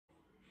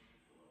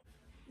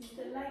Is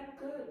the light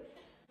good?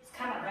 It's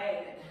kind of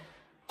red.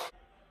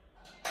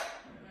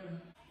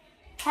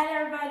 Hi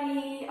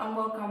everybody, and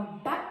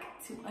welcome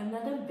back to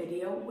another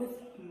video with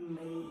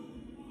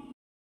me.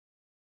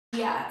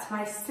 Yeah, it's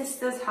my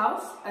sister's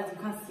house. As you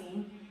can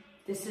see,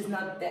 this is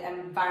not the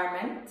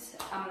environment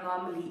I'm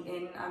normally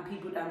in, and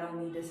people that know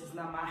me, this is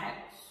not my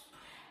house.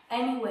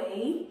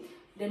 Anyway,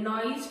 the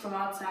noise from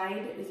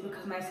outside is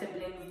because my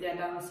siblings, they're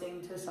dancing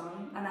to a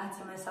song, and I had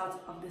to myself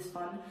of this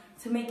fun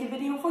to make a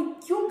video for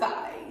you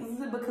guys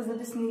because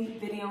this new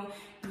video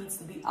needs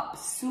to be up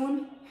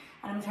soon,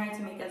 and I'm trying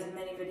to make as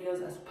many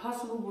videos as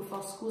possible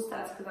before school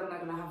starts because I'm not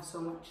gonna have so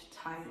much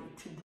time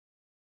to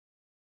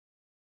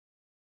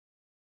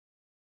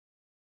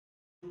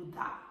do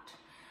that.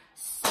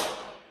 So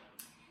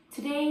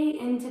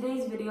in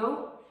today's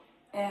video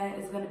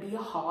is gonna be a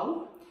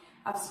haul.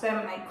 I've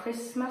spent my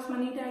Christmas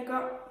money that I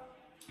got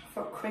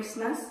for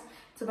Christmas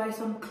to buy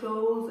some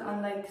clothes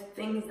and like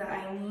things that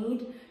I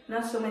need.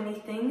 Not so many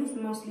things,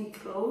 mostly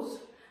clothes,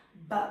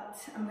 but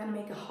I'm gonna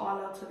make a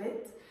haul out of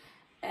it.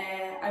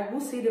 I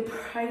will say the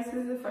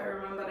prices if I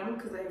remember them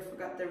because I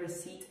forgot the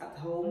receipt at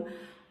home,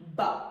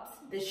 but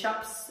the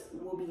shops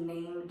will be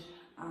named.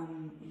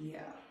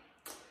 Yeah,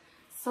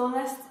 so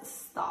let's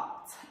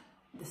start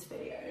this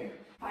video.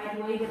 By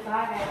the way, the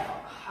bag I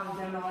have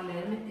them all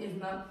in is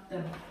not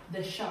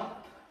the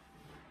shop,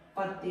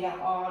 but they are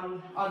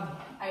all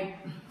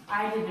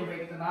I didn't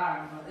break the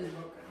bag, but it's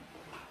broken.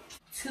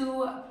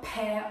 2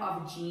 pair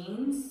of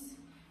jeans.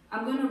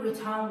 I'm gonna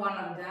return one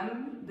of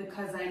them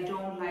because I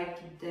don't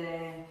like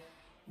the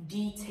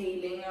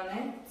detailing on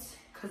it,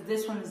 because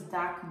this one is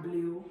dark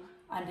blue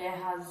and it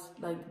has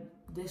like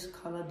this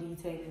color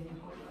detailing.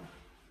 Hold on.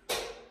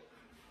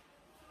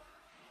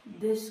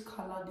 This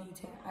color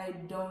detail, I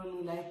don't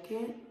really like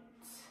it.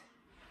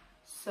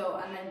 So,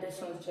 and then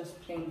this one's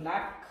just plain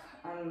black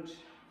and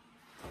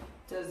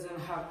doesn't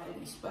have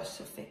any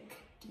specific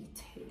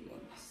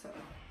detailing. So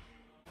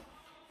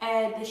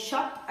the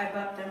shop I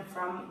bought them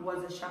from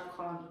was a shop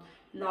called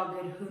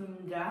Lager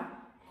 57.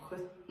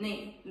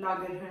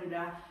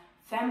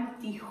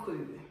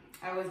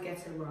 I always get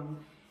it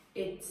wrong.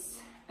 It's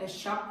a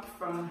shop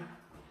from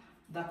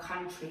the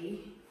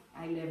country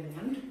I live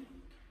in.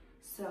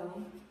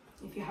 So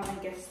if you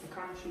haven't guessed the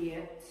country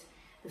yet,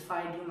 before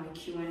I do my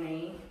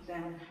Q&A,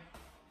 then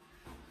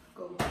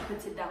go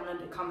put it down in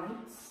the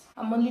comments.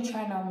 I'm only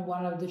trying on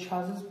one of the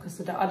trousers because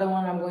the other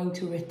one I'm going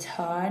to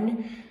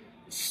return.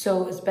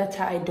 So it's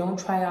better I don't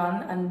try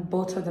on, and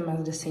both of them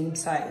are the same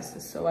size.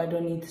 So I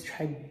don't need to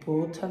try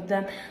both of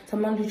them. So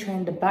I'm only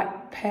trying the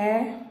back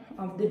pair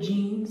of the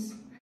jeans.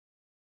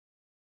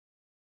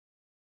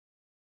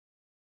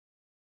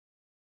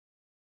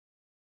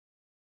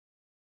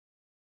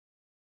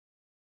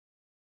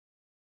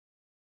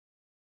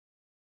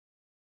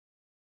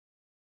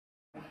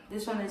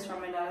 This one is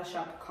from another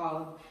shop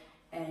called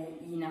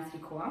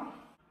Ore.O.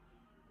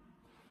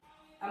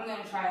 I'm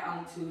gonna try it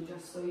on too,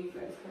 just so you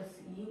guys can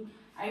see.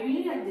 I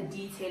really like the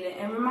detailing.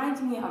 It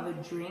reminds me of a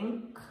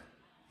drink,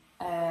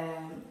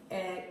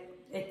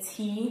 a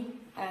tea.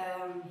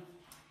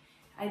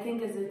 I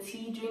think it's a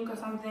tea drink or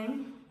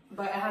something,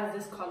 but it has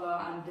this color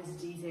and this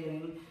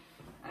detailing,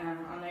 and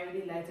I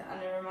really like it.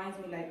 And it reminds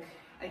me, like,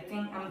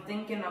 I'm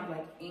thinking of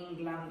like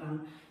England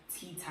and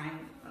tea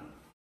time.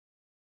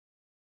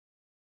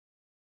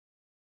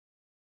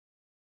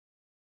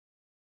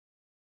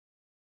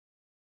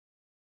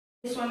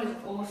 This one is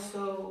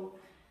also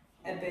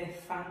a bit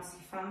fancy.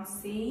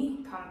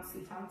 I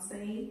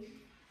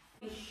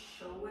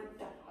show it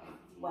that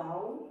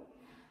well,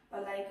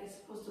 but like it's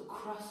supposed to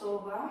cross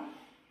over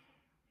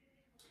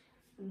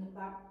in the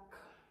back.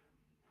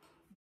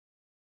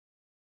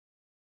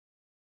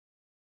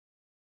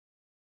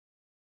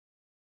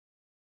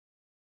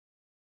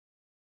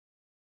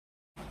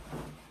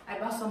 I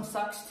bought some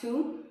socks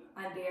too,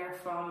 and they are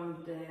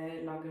from the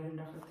Lager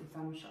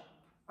 57 shop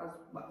as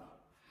well.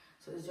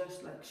 So it's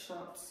just like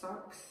short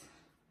socks.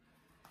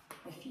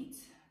 My feet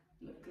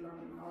look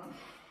long now.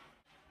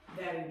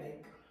 Very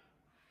big.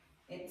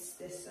 It's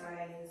the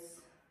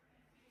size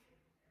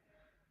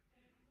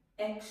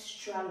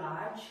extra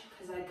large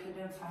because I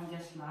couldn't find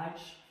just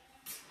large.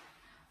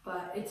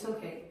 But it's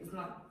okay. It's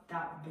not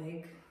that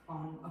big.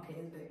 Okay,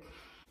 it's big.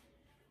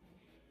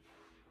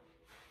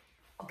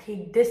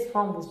 Okay, this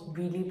one was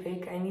really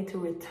big. I need to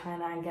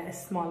return and get a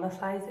smaller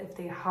size if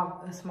they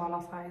have a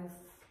smaller size.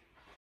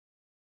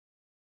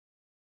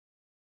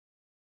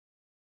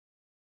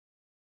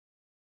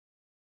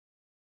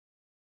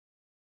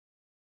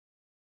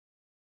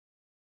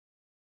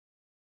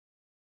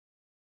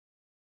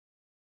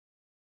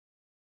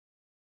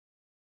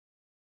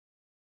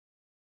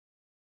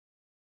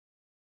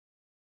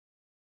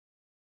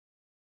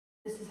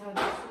 This is how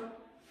this one.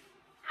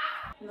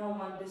 No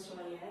one this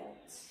one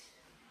yet.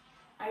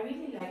 I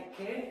really like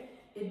it.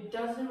 It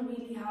doesn't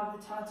really have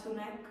the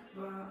turtleneck,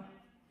 but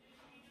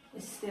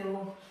it's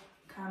still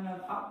kind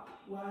of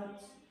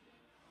upwards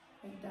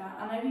like that.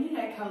 And I really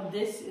like how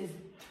this is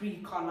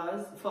 3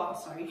 colors,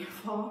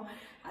 4,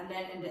 and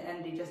then in the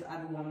end they just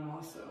add 1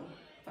 more, so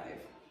 5.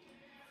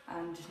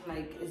 and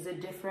like it's a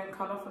different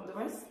color from the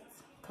rest,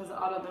 because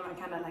all of them are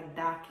kind of like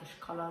darkish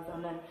colors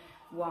and then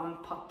one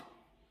pop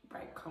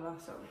bright color.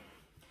 So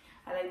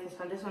I like this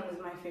one. This one is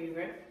my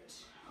favorite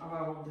of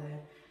all the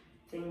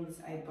things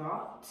I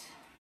bought.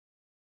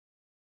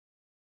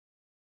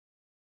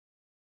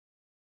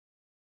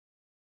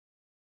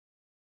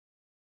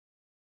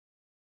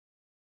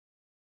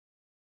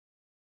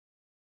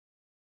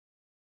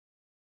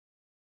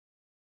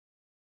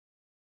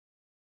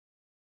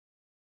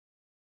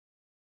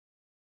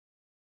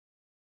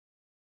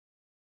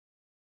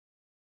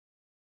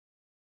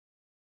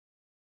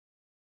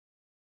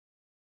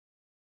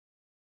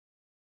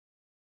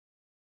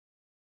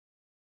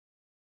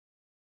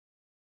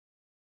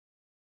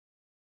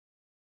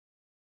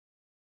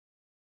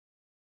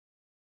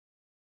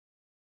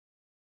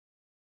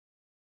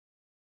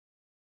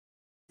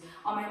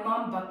 Oh, my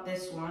mom bought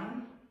this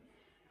one.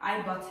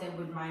 I bought it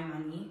with my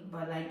money,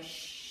 but like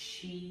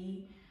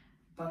she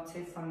bought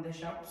it from the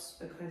shops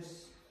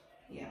because,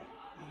 yeah,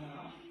 I don't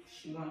know,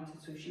 she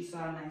wanted to. She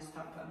saw a nice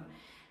top and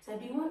said,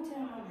 "Do you want it?"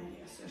 And I'm like,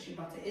 yes. So she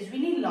bought it. It's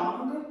really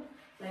long.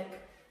 Like,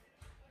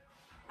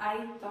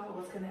 I thought it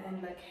was gonna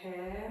end like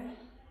here,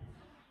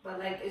 but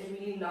like it's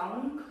really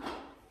long,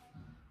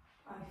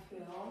 I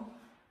feel.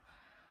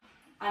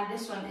 And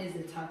this one is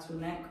a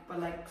turtleneck, but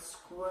like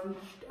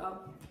scrunched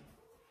up.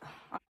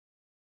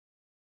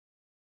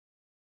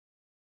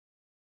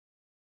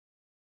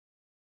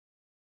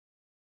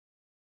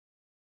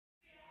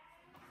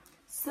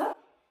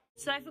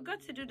 So I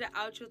forgot to do the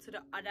outro to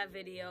the other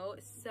video,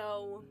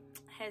 so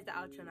here's the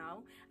outro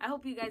now. I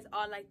hope you guys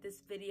all like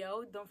this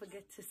video. Don't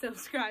forget to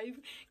subscribe,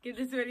 give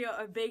this video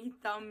a big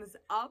thumbs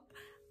up,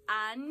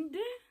 and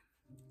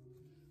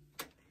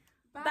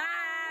bye.